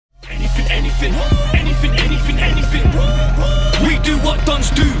anything, anything, anything, anything. We do what Dons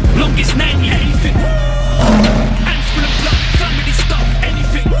do, longest 90, anything. Hands full of blood, family stuff,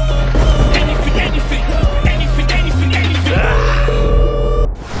 anything, anything, anything, anything, anything, anything.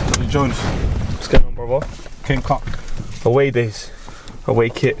 Jones. What's going on, brother? Kent Cup. Away days, away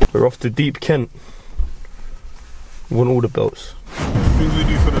kit. We're off to deep Kent. We want all the belts. Things we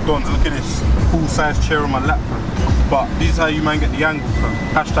do for the Dons. Look at this full size chair on my lap, fam. But this is how you man get the angle, fam.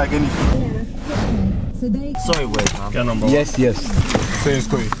 Hashtag anything. Sorry, wait, man. Going on, brother? Yes, yes. Say it,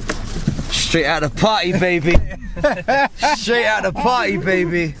 Scotty. Straight out of the party, baby. Straight out of the party,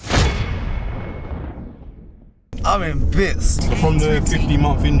 baby. I'm in bits. So from the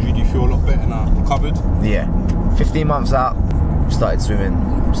 15-month injury, do you feel a lot better now? Recovered? Yeah. 15 months out, started swimming,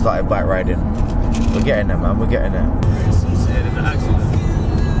 started bike riding. We're getting there, man. We're getting there. Yeah, in the accident.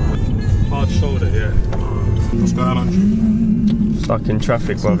 Hard shoulder, yeah. What's going on? Stuck in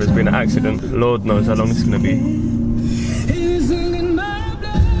traffic, bro. There's been an accident. Lord knows how long it's gonna be.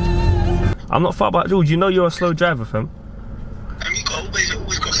 I'm not far back, George. You know you're a slow driver, fam. And you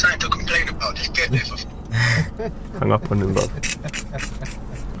always got something to complain about. Just get there. Hang up on him, bro.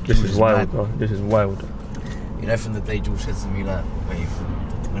 This is wild, bro. This is wild. You know, from the day George said to me, like, wait,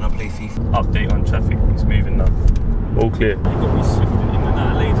 when I play FIFA. Update on traffic. It's moving now. All clear. You got me swifting in and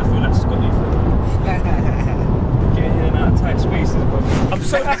out of lanes. I feel like Scotty. Getting in and out of tight spaces, bro. I'm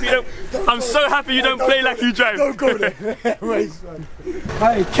so happy you don't. I'm so happy you don't play like you drive. Don't go there. Race, man.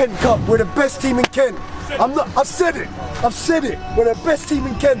 Hey, Kent Cup, we're the best team in Kent. I've said it. I've said it. We're the best team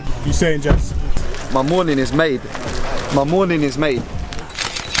in Kent. You saying, Jess? My morning is made. My morning is made.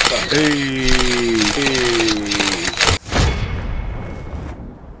 Hey.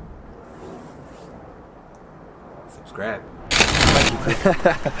 Subscribe.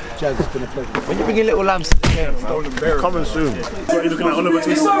 Jazz, it's been a pleasure. When you bring your little lambs to the game, Coming soon. You're looking like Oliver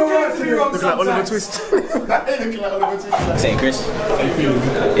Twist. Looking like Oliver Twist. Say, Chris. How you feeling?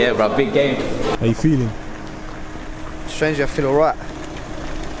 Yeah, bro, big game. How you feeling? Strangely, I feel alright.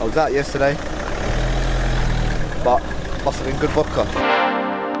 I was out yesterday, but must have been good vodka.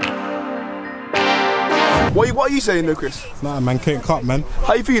 What are you saying though, Chris? Nah, man, Kent Cup, man.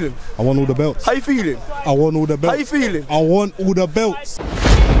 How you feeling? I want all the belts. How you feeling? I want all the belts. How you feeling? I want all the belts.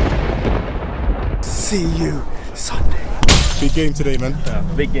 See you Sunday. Big game today, man. Yeah,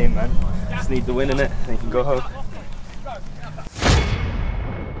 big game, man. Just need the win in it, and you can go home.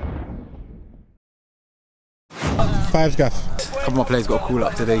 Fives, gaff. A couple of my players got a call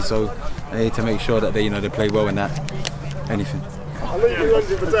up today, so I need to make sure that they play well in that. Anything.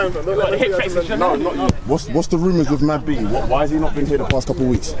 No, not you. What's the rumours with Mad B? Why has he not been here the past couple of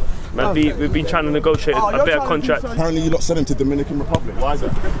weeks? Mad B, we've been trying to negotiate a better contract. Apparently you lot sent him to Dominican Republic. Why is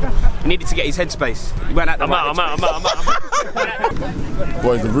that? He needed to get his headspace. He went out the I'm out.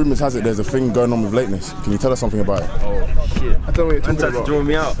 Boys, the rumours has it there's a thing going on with lateness. Can you tell us something about it? Oh, shit. I don't know what you're talking about. Drawing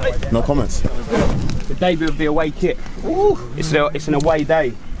me out. No comments. The debut of the away kit. It's an away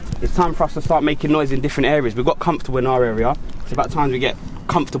day. It's time for us to start making noise in different areas. We've got comfortable in our area. It's about time we get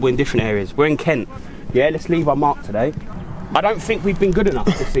comfortable in different areas. We're in Kent. Yeah, let's leave our mark today. I don't think we've been good enough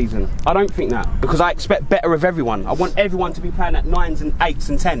this season. I don't think that. Because I expect better of everyone. I want everyone to be playing at 9s and 8s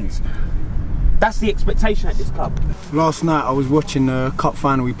and 10s. That's the expectation at this club. Last night I was watching the cup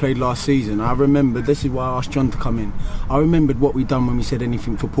final we played last season. I remembered, this is why I asked John to come in. I remembered what we done when we said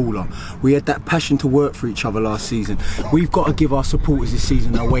anything for Paula. We had that passion to work for each other last season. We've got to give our supporters this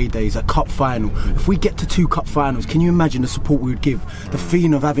season away days, a cup final. If we get to 2 cup finals, can you imagine the support we would give? The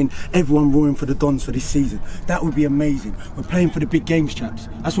feeling of having everyone roaring for the Dons for this season. That would be amazing. We're playing for the big games, chaps.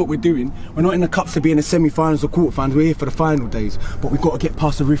 That's what we're doing. We're not in the cups to be in the semi-finals or quarter-finals. We're here for the final days. But we've got to get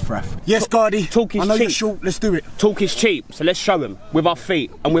past the riff-raff. Yes, Gardy. Talk is I know cheap. you're short, let's do it. Talk is cheap, so let's show him. With our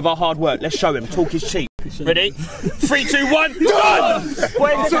feet and with our hard work, let's show him. Talk is cheap. Ready? 3, 2, 1, done!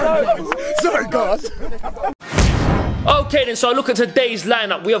 Sorry, guys. Okay then, so I look at today's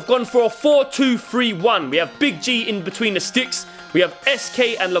lineup. We have gone for a 4-2-3-1. We have Big G in between the sticks. We have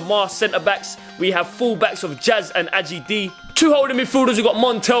SK and Lamar centre backs. We have full backs of Jazz and Aji D. 2 holding midfielders, we've got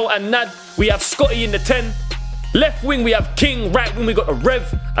Montel and Nad. We have Scotty in the 10. Left wing we have King, right wing we got the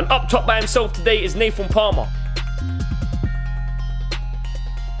Rev, and up top by himself today is Nathan Palmer.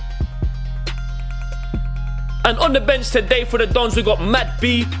 And on the bench today for the Dons we got Mad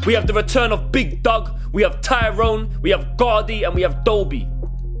B, we have the return of Big Doug, we have Tyrone, we have Gardy and we have Dolby.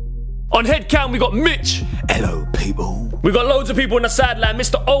 On head count we got Mitch. Hello, people. We got loads of people on the sideline.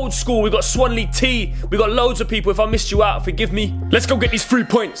 Mr. Old School, we got Swanley T. We got loads of people. If I missed you out, forgive me. Let's go get these 3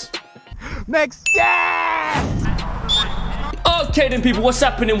 points. Next, yeah! Okay then people, what's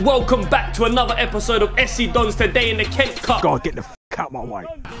happening? Welcome back to another episode of SC Dons today in the Kent Cup. God, get the f*** out my way.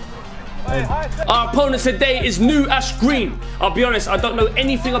 Our opponent today is New Ash Green. I'll be honest, I don't know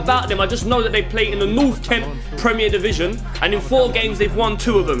anything about them. I just know that they play in the North Kent Premier Division, and in 4 games they've won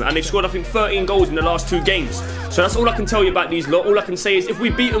 2 of them, and they've scored I think 13 goals in the last 2 games. So that's all I can tell you about these lot. All I can say is if we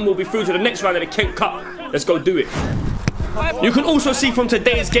beat them, we'll be through to the next round of the Kent Cup. Let's go do it. You can also see from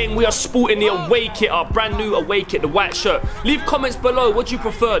today's game we are sporting the away kit, our brand new away kit, the white shirt. Leave comments below, what do you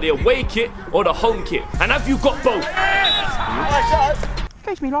prefer, the away kit or the home kit? And have you got both?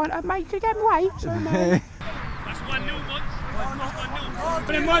 Excuse me, line up, mate, could you get away? That's 1-0,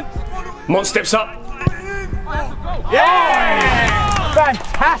 Mons. Mons steps up. Yeah!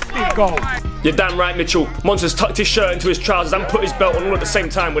 Fantastic goal. You're damn right, Mitchell. Mons has tucked his shirt into his trousers and put his belt on all at the same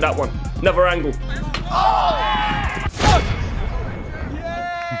time with that one. Never angle.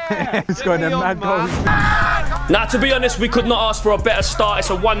 It's got them mad goals. Now, to be honest, we could not ask for a better start. It's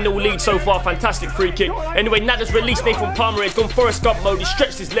a 1-0 lead so far. Fantastic free kick. Anyway, Nad has released Nathan Palmer. He's gone Forrest Gump mode. He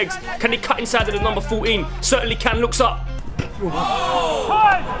stretched his legs. Can he cut inside of the number 14? Certainly can. Looks up.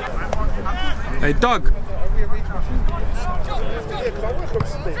 Hey, Doug.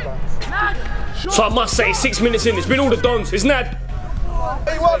 So I must say, 6 minutes in, it's been all the Dons. It's Nad.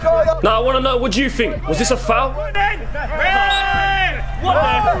 Now, I want to know, what do you think? Was this a foul?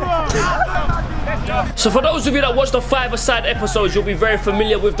 So for those of you that watch the 5-a-side episodes, you'll be very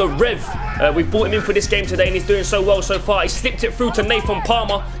familiar with the Rev. We've brought him in for this game today and he's doing so well so far. He slipped it through to Nathan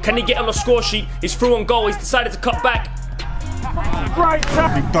Palmer. Can he get on the score sheet? He's through on goal. He's decided to cut back.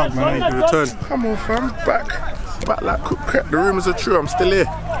 Big dog, man. Ain't return. Come on, fam. Back like cook crap. The rumours are true. I'm still here.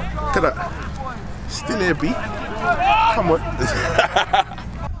 Look at that. Still here, B. Come on.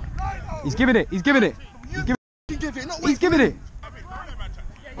 He's giving it. He's giving it. He's giving it.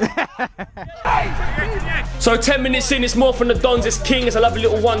 So 10 minutes in, it's more from the Dons. It's King. It's a lovely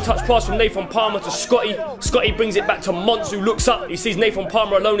little one-touch pass from Nathan Palmer to Scotty. Scotty brings it back to Mons, who looks up. He sees Nathan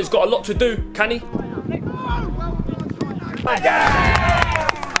Palmer alone. He's got a lot to do. Can he?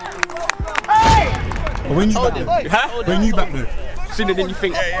 When you back there? Huh? When you back there? Sooner than you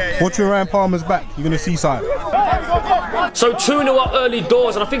think. Watching around Palmer's back, you're going to see something. So 2-0 up early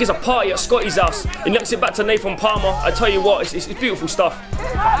doors, and I think it's a party at Scotty's house. He knocks it back to Nathan Palmer. I tell you what, it's beautiful stuff.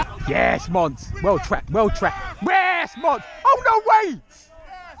 Yes, Mons. Well tracked. Well tracked. Yes, Mons. Oh, no way.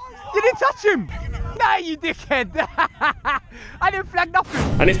 You didn't touch him. No, you dickhead. I didn't flag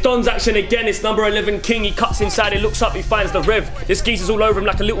nothing. And it's Don's action again. It's number 11, King. He cuts inside, he looks up, he finds the Rev. This geezer's all over him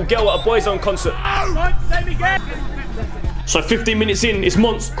like a little girl at a Boyzone concert. So 15 minutes in, it's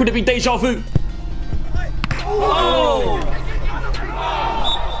Mons. Could it be deja vu? Oh!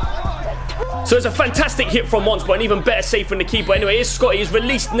 So it's a fantastic hit from Mons, but an even better save from the keeper. Anyway, here's Scotty. He's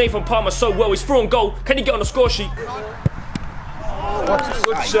released Nathan Palmer so well. He's through on goal. Can he get on the score sheet? What a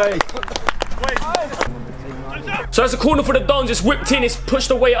good save. So as a corner for the Dons, it's whipped in. It's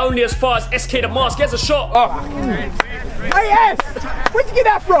pushed away only as far as SK the Mask. He has a shot. Oh. Hey, yes! Where'd you get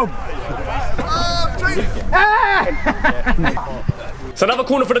that from? So another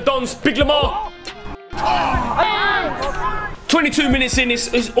corner for the Dons. Big Lamar. 22 minutes in,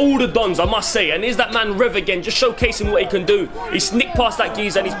 it's all the Dons, I must say. And here's that man Rev again, just showcasing what he can do. He's nicked past that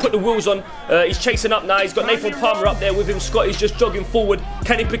geezer and he's put the wheels on. He's chasing up now. He's got Nathan Palmer up there with him. Scotty's just jogging forward.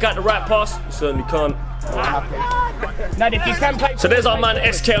 Can he pick out the right pass? He certainly can't. So there's our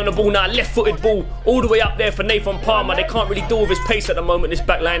man SK on the ball now, left-footed ball all the way up there for Nathan Palmer. They can't really deal with his pace at the moment, this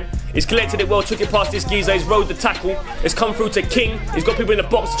back line. He's collected it well, took it past this geezer, he's rode the tackle. It's come through to King, he's got people in the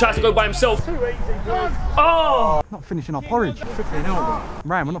box, tries to go by himself. Oh! Not finishing our porridge.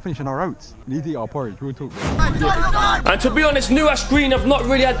 Ryan, we're not finishing our oats. We need to eat our porridge, we'll talk. And to be honest, New Ash Green have not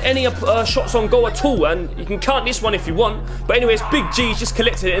really had any shots on goal at all, and you can count this one if you want. But anyway, it's Big G's just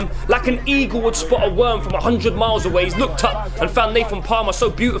collected him like an eagle would spot a worm from 100 miles away. He's looked up and found Nathan Palmer so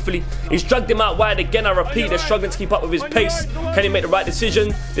beautifully. He's dragged him out wide again. I repeat, they're struggling to keep up with his pace. Can he make the right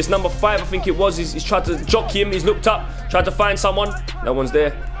decision? This number 5, I think it was, he's tried to jockey him. He's looked up, tried to find someone. No one's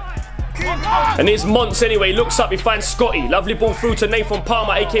there. And here's Mons anyway. He looks up, he finds Scotty. Lovely ball through to Nathan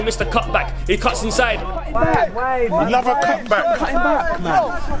Palmer, aka Mr. Cutback. He cuts inside. Love a cutback. Cut him back,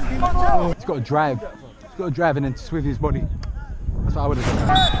 man. He's got to drive. He's got to drive and then switch his body. That's what I would have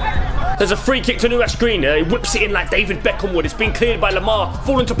done. There's a free kick to New Ash Green. He whips it in like David Beckham would. It's been cleared by Lamar,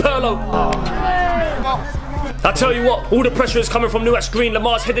 falling to Perlo. I tell you what, all the pressure is coming from New Ash Green.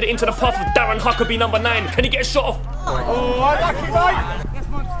 Lamar's headed it into the path of Darren Huckabee, number 9. Can he get a shot off? Oh, I like it,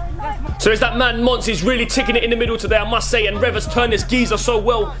 mate. So there's that man Mons. He's really ticking it in the middle today, I must say. And Rev has turned this geezer so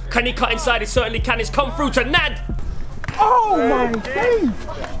well. Can he cut inside? He certainly can. He's come through to Nad. Oh my God!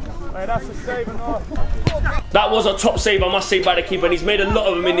 Hey, that's a save and all. That was a top save, I must say, by the keeper, and he's made a lot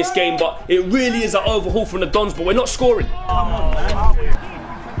of them in this game, but it really is an overhaul from the Dons, but we're not scoring.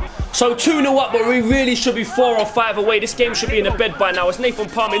 So 2-0 up, but we really should be 4 or 5 away. This game should be in the bed by now. It's Nathan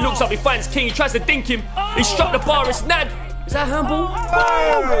Palmer. He looks up, he finds King, he tries to dink him. He struck the bar, it's Nad. Is that handball?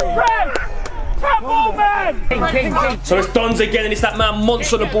 Handball, man! King. So it's Dons again, and it's that man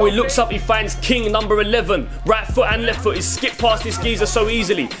Monster on the ball. He looks up, he finds King, number 11. Right foot and left foot. He's skipped past this geezer so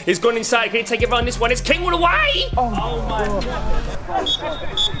easily. He's gone inside. Can he take it around this one? It's King all the way! Oh my.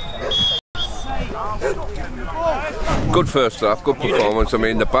 Good first half, good performance. I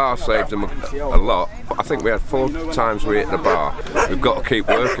mean, the bar saved them a lot. I think we had 4 times we hit the bar. We've got to keep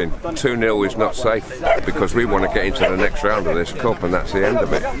working. 2-0 is not safe because we want to get into the next round of this cup, and that's the end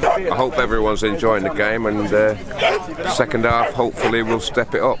of it. I hope everyone's enjoying the game, and second half, hopefully, we'll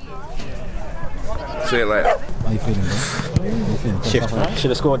step it up. See you later. How are you feeling, man? Shift.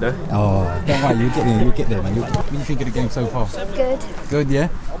 Should have scored though. Oh, don't worry, you'll get there, man. What do you think of the game so far? Good. Good, yeah?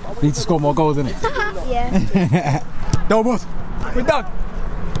 Need to score more goals, innit? Yeah. Go, boss. We're done.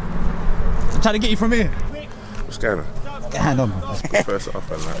 I'm trying to get you from here. What's going on? Get a hand on. First off,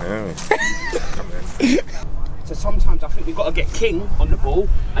 So sometimes I think we've got to get King on the ball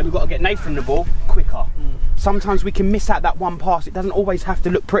and we've got to get Nathan on the ball quicker. Sometimes we can miss out that one pass. It doesn't always have to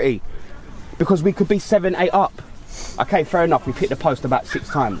look pretty because we could be 7, 8 up. Okay, fair enough. We've hit the post about 6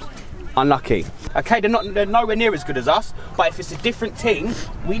 times. Unlucky. Okay, they're nowhere near as good as us, but if it's a different team,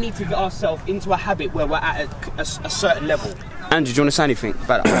 we need to get ourselves into a habit where we're at a certain level. Andrew, do you want to say anything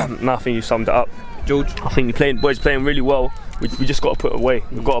about that? No, I think you summed it up. George? I think the boys playing really well. We just got to put it away.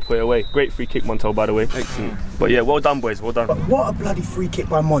 We've got to put it away. Great free kick, Montel, by the way. Excellent. But yeah, well done, boys. Well done. But what a bloody free kick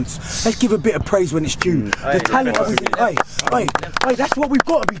by Mons. Let's give a bit of praise when it's due. The talent of it. Hey, that's what we've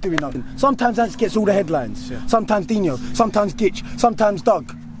got to be doing. Sometimes Ants gets all the headlines. Sometimes Dino. Sometimes Gitch. Sometimes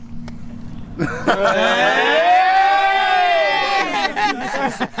Doug.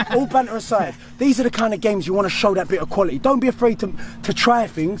 All banter aside, these are the kind of games you want to show that bit of quality. Don't be afraid to try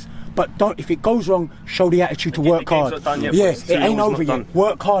things, but don't. If it goes wrong, show the attitude to work hard. It ain't over yet.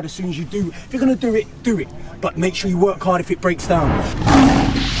 Work hard as soon as you do. If you're gonna do it, do it. But make sure you work hard if it breaks down.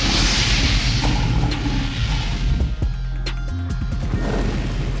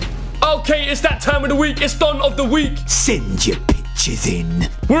 Okay, it's that time of the week. It's Don of the Week. Send your pictures in.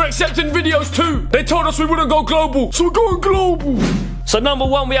 We're accepting videos too. They told us we wouldn't go global, so we're going global. So number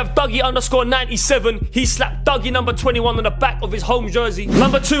 1, we have Dougie_97. He slapped Dougie number 21 on the back of his home jersey.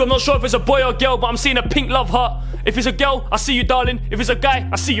 Number 2, I'm not sure if it's a boy or girl, but I'm seeing a pink love heart. If it's a girl, I see you, darling. If it's a guy,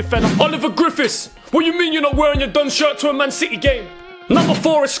 I see you, fella. Oliver Griffiths. What you mean you're not wearing your Don shirt to a Man City game? Number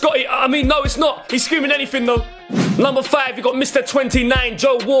 4 is Scotty. I mean, no, it's not. He's screaming anything though. Number 5, you got Mr. 29,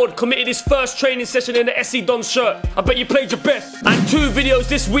 Joe Ward, committed his first training session in the SC Don shirt. I bet you played your best. And 2 videos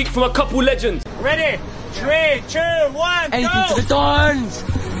this week from a couple legends. Ready? 3, 2, 1, anything go! To the Dons!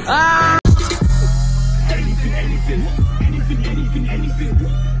 Ah! Anything.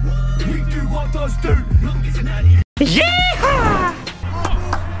 We do what Dons do. Yeah!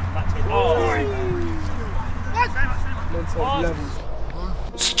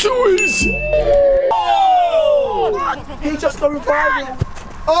 It's too easy. He just got viral.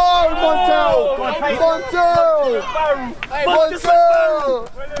 Oh, Montel!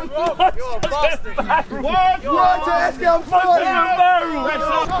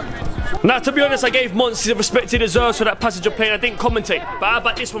 Now, to be honest, I gave Monts the respect he deserves for that passage of play. I didn't commentate. But how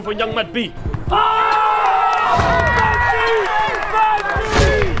about this one from Young Mad B?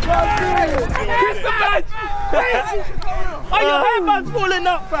 Are your headbands falling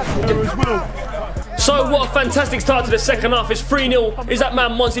up, fam? So what a fantastic start to the second half. It's 3-0. Is that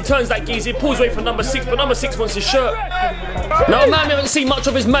man Monts? He turns that geezer, he pulls away from number 6, but number 6 wants his shirt. Now, man, we haven't seen much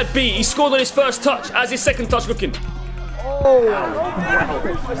of his Mad B. He scored on his first touch. How's his second touch looking? That's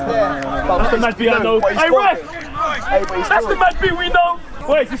the Mad B I know. Hey, ref! That's the Mad B we know.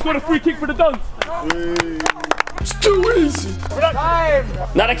 Wait, he scored a free kick for the Dons. It's too easy.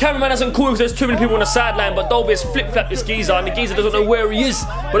 Now the cameraman hasn't called because there's too many people on the sideline, but Dolby has flip-flapped this geezer and the geezer doesn't know where he is.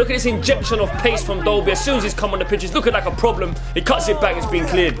 But look at this injection of pace from Dolby. As soon as he's come on the pitch, it's looking like a problem. He cuts it back, it's been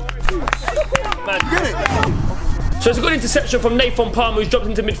cleared. Man. So it's a good interception from Nathan Palmer, who's dropped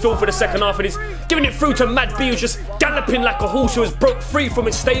into midfield for the second half, and he's giving it through to Mad B, who's just galloping like a horse who has broke free from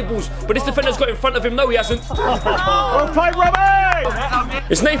his stables. But this defender's got in front of him. No, he hasn't.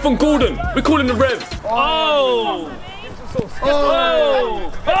 It's Nathan Gordon. We call him the Rev. Oh!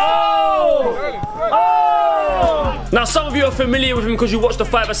 Now some of you are familiar with him because you watched the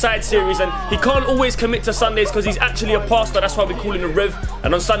 5-a-side series, and he can't always commit to Sundays because he's actually a pastor. That's why we call him the Rev.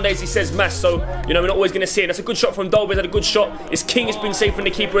 And on Sundays he says mass, so you know we're not always going to see it. That's a good shot from Dolby. He's had a good shot. It's King has been safe from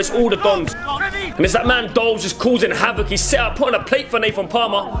the keeper. It's all the Dons. And it's that man Dolbs just causing havoc. He's set up, putting a plate for Nathan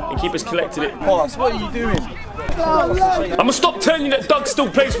Palmer, and keeper's collected it. Boss, what are you doing? I'ma stop telling you that Doug still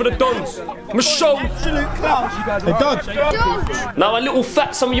plays for the Dons. I'ma show. Hey, Doug. Now, a little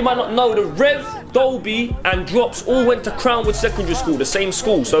fact some of you might not know, the Rev, Dolby and Drops all went to Crownwood Secondary School, the same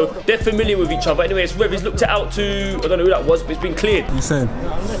school, so they're familiar with each other. Anyways, Rev has looked it out to, I don't know who that was, but it's been cleared. You saying?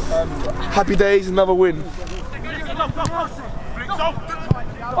 Happy days, another win.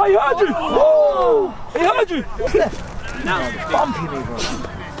 Oh, he heard you! Woo! He heard you! Bumpy me, bro.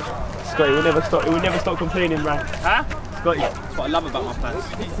 Scotty, we'll never stop complaining, man. Huh? Scotty. That's what I love about my pants.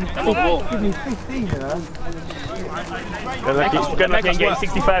 Give me 15, you know. Gonna make us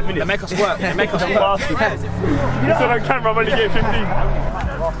 65 minutes. They make us work. They make us work. You said on camera I'm only getting 15.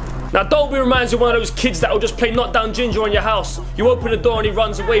 Now, Dolby reminds you of one of those kids that'll just play knockdown ginger on your house. You open the door and he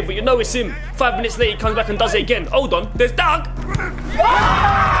runs away, but you know it's him. 5 minutes later, he comes back and does it again. Hold on, there's Doug!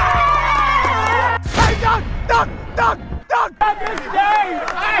 Hey, Doug! Doug! Doug! Doug!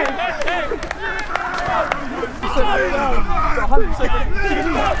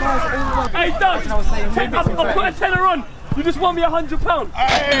 Hey, Doug! I'll put a tenner on. You just won me £100.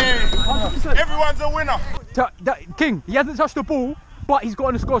 Hey! 100%. Everyone's a winner. King, he hasn't touched the ball, but he's got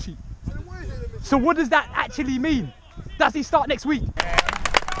on a score sheet. So what does that actually mean? Does he start next week?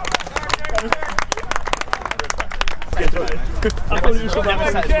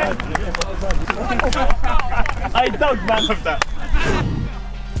 Hey, Doug, man.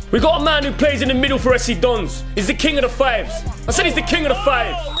 We got a man who plays in the middle for SC Dons. He's the king of the fives. I said he's the king of the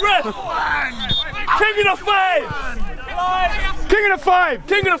fives. Ref! King of the five! King of the five!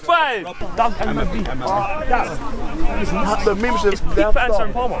 King of the five! Doug, The memes it's peak for Answer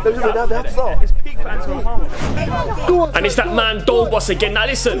and Palmer. It's peak for Answer and Palmer. And it's that man Dolboss again. Now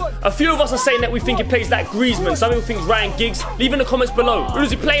listen, a few of us are saying that we think he plays like Griezmann. Some people think Ryan Giggs. Leave in the comments below. Who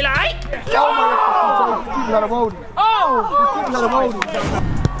does he play like?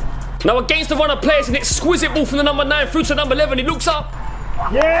 Now against the runner players, an exquisite ball from the number 9 through to number 11. He looks up.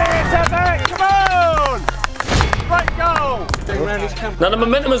 Yes, Evan, come on! Right go! Now the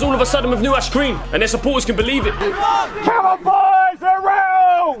momentum is all of a sudden with New Ash Green, and their supporters can believe it. Come on, boys, they're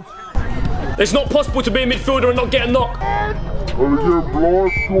around! It's not possible to be a midfielder and not get a knock.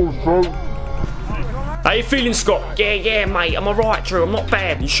 How you feeling, Scott? Yeah, mate, I'm alright, Drew, I'm not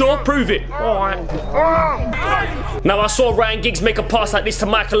bad. You sure? Prove it. Alright. Now I saw Ryan Giggs make a pass like this to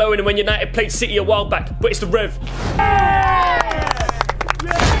Michael Owen when United played City a while back, but it's the Rev.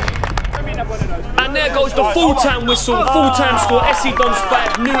 And there goes the full-time whistle, full-time score, SC Dons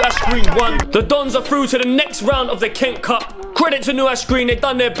 5, New Ash Green 1. The Dons are through to the next round of the Kent Cup. Credit to New Ash Green, they've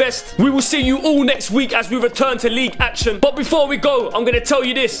done their best. We will see you all next week as we return to league action. But before we go, I'm going to tell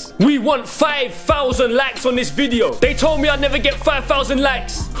you this. We want 5,000 likes on this video. They told me I'd never get 5,000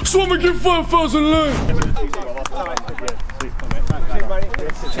 likes. So I'm going to get 5,000 likes.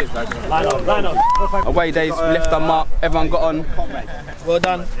 Away days, left unmarked, everyone got on. Well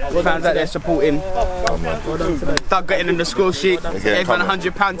done. Fans out there supporting. Doug getting in the score sheet. Everyone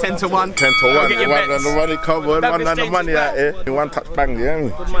 £100, 10 to 1. 10 to 1. One on the money covered, one on the money out here. One touch bang, yeah?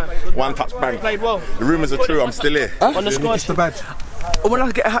 One touch bang. Played well. The rumours are true, I'm still here. On the score sheet. When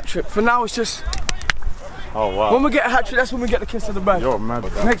I get a hat trick, for now it's just. Oh wow. When we get a hat trick, that's when we get the kiss of the bag. You're mad.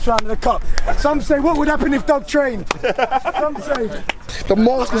 Next round of the cup. Some say, what would happen if Doug trained? Some say. The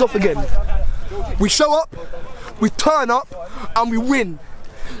mask is off again. We show up, we turn up, and we win.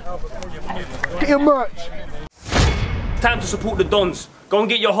 Get your merch. Time to support the Dons. Go and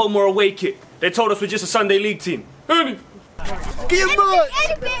get your home or away kit. They told us we're just a Sunday League team. Get your merch.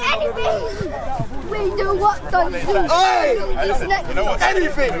 Anything. We do what Dons do. Hey!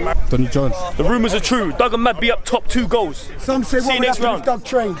 Anything. Donny Jones. The rumours are true. Doug and Matt be up top 2 goals. Some say, what would happen if Doug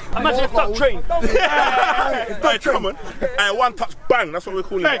trained? Imagine if Doug trained. Hey, come on. Hey, one touch bang, that's what we're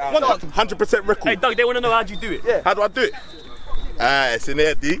calling it. One touch, 100% record. Hey, Doug, they want to know how do you do it. Yeah. How do I do it? It's in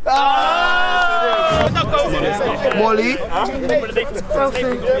there, D. Molly. All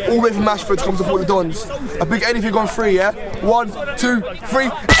the way from Ashford to come support the Dons. A big anything on 3, yeah? 1, 2,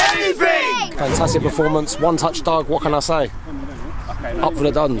 3. Anything! Fantastic performance. One touch Doug, what can I say? Up for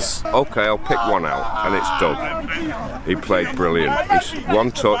the Dons. Okay, I'll pick one out, and it's Doug. He played brilliant. He's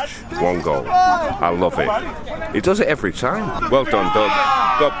 1 touch, 1 goal. I love it. He does it every time. Well done, Doug.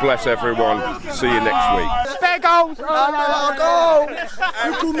 God bless everyone. See you next week. Spare goals! Goal!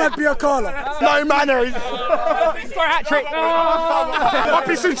 You call Matt Biakala. No manners! Score a hat trick.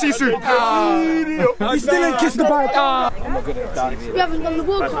 Happy Sushi soon. He still ain't kissed the bag. We haven't done the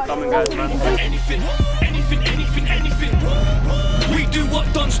World Cup. Anything, anything, anything, anything. We do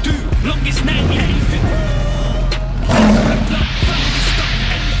what Dons do. Longest 90, anything.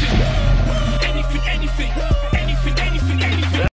 Anything.